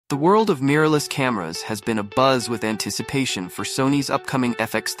The world of mirrorless cameras has been abuzz with anticipation for Sony's upcoming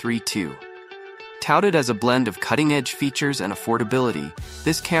FX3 II. Touted as a blend of cutting-edge features and affordability,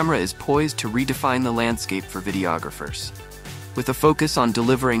 this camera is poised to redefine the landscape for videographers. With a focus on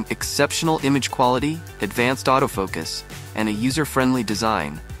delivering exceptional image quality, advanced autofocus, and a user-friendly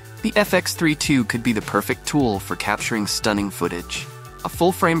design, the FX3 II could be the perfect tool for capturing stunning footage. A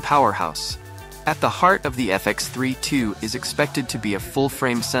full-frame powerhouse. At the heart of the FX3 II is expected to be a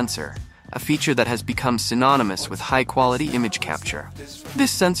full-frame sensor, a feature that has become synonymous with high-quality image capture. This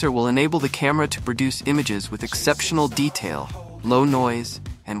sensor will enable the camera to produce images with exceptional detail, low noise,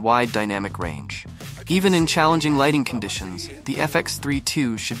 and wide dynamic range. Even in challenging lighting conditions, the FX3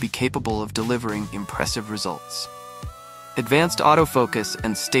 II should be capable of delivering impressive results. Advanced autofocus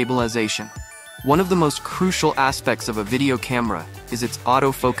and stabilization. One of the most crucial aspects of a video camera is its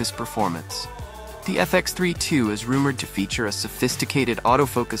autofocus performance. The FX3 II is rumored to feature a sophisticated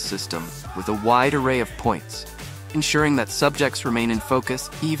autofocus system with a wide array of points, ensuring that subjects remain in focus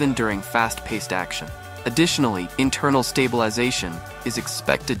even during fast-paced action. Additionally, internal stabilization is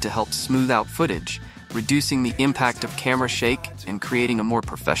expected to help smooth out footage, reducing the impact of camera shake and creating a more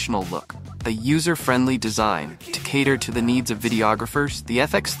professional look. A user-friendly design to cater to the needs of videographers, the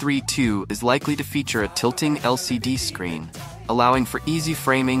FX3 II is likely to feature a tilting LCD screen, allowing for easy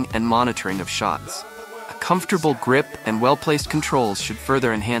framing and monitoring of shots. A comfortable grip and well-placed controls should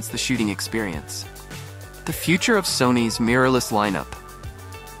further enhance the shooting experience. The future of Sony's mirrorless lineup.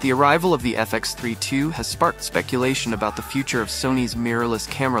 The arrival of the FX3 II has sparked speculation about the future of Sony's mirrorless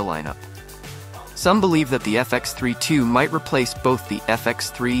camera lineup. Some believe that the FX3 II might replace both the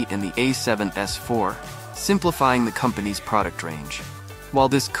FX3 and the A7S4, simplifying the company's product range. While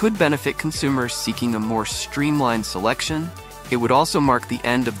this could benefit consumers seeking a more streamlined selection, it would also mark the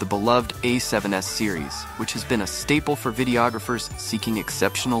end of the beloved A7S series, which has been a staple for videographers seeking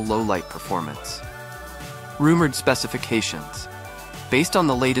exceptional low-light performance. Rumored specifications. Based on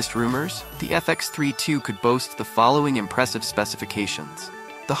the latest rumors, the FX3 II could boast the following impressive specifications.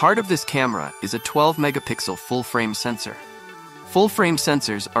 The heart of this camera is a 12-megapixel full-frame sensor. Full-frame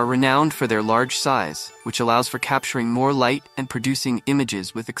sensors are renowned for their large size, which allows for capturing more light and producing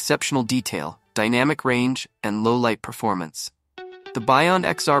images with exceptional detail, dynamic range, and low-light performance. The Bion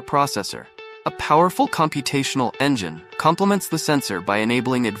XR processor, a powerful computational engine, complements the sensor by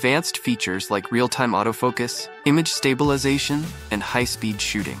enabling advanced features like real-time autofocus, image stabilization, and high-speed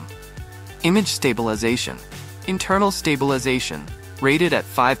shooting. Image stabilization. Internal stabilization, rated at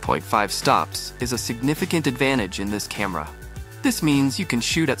 5.5 stops, is a significant advantage in this camera. This means you can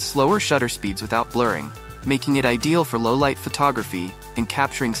shoot at slower shutter speeds without blurring, making it ideal for low-light photography and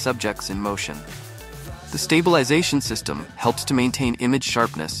capturing subjects in motion. The stabilization system helps to maintain image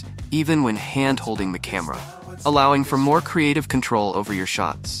sharpness even when hand-holding the camera, allowing for more creative control over your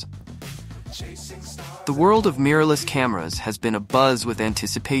shots. The world of mirrorless cameras has been abuzz with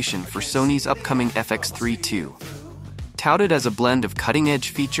anticipation for Sony's upcoming FX3 II. Touted as a blend of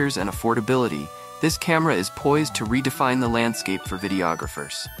cutting-edge features and affordability, this camera is poised to redefine the landscape for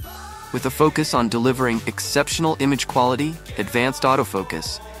videographers. With a focus on delivering exceptional image quality, advanced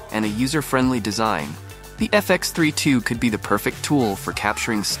autofocus, and a user-friendly design, the FX3 II could be the perfect tool for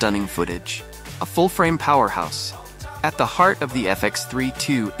capturing stunning footage. A full-frame powerhouse. At the heart of the FX3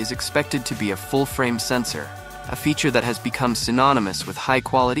 II is expected to be a full-frame sensor, a feature that has become synonymous with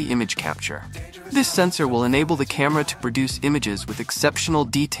high-quality image capture. This sensor will enable the camera to produce images with exceptional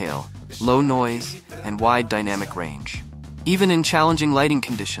detail, low noise, and wide dynamic range. Even in challenging lighting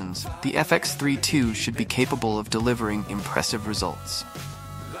conditions, the FX3 II should be capable of delivering impressive results.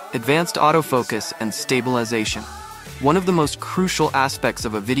 Advanced autofocus and stabilization. One of the most crucial aspects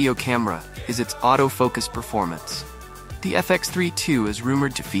of a video camera is its autofocus performance. The FX3 II is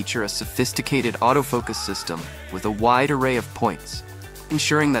rumored to feature a sophisticated autofocus system with a wide array of points,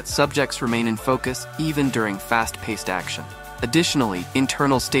 ensuring that subjects remain in focus even during fast-paced action. Additionally,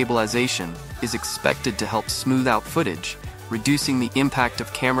 internal stabilization is expected to help smooth out footage, reducing the impact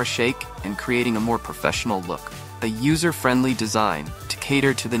of camera shake and creating a more professional look. A user-friendly design to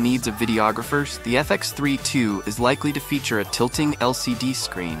cater to the needs of videographers, the FX3 II is likely to feature a tilting LCD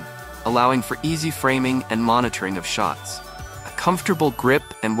screen, allowing for easy framing and monitoring of shots. A comfortable grip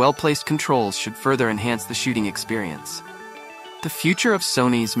and well-placed controls should further enhance the shooting experience. The future of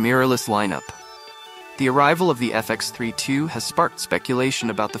Sony's mirrorless lineup. The arrival of the FX3 II has sparked speculation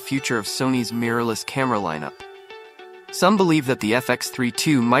about the future of Sony's mirrorless camera lineup. Some believe that the FX3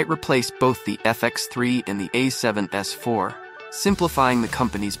 II might replace both the FX3 and the A7S4, simplifying the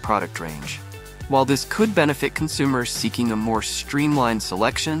company's product range. While this could benefit consumers seeking a more streamlined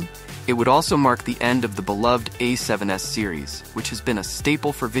selection, It would also mark the end of the beloved A7S series, which has been a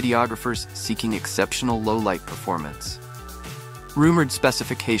staple for videographers seeking exceptional low-light performance. Rumored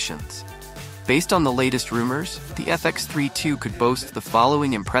specifications. Based on the latest rumors, the FX3 II could boast the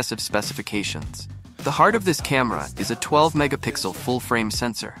following impressive specifications. The heart of this camera is a 12-megapixel full-frame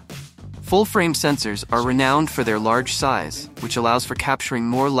sensor. Full-frame sensors are renowned for their large size, which allows for capturing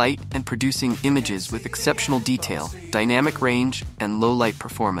more light and producing images with exceptional detail, dynamic range, and low-light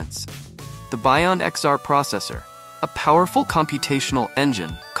performance. The Bion XR processor, a powerful computational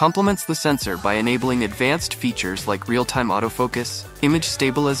engine, complements the sensor by enabling advanced features like real-time autofocus, image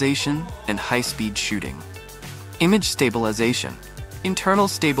stabilization, and high-speed shooting. Image stabilization. Internal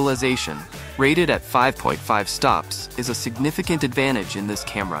stabilization, rated at 5.5 stops, is a significant advantage in this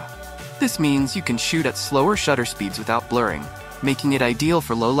camera. This means you can shoot at slower shutter speeds without blurring, making it ideal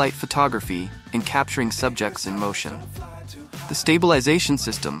for low-light photography and capturing subjects in motion. The stabilization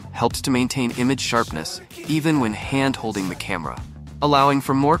system helps to maintain image sharpness even when hand-holding the camera, allowing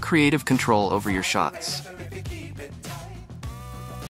for more creative control over your shots.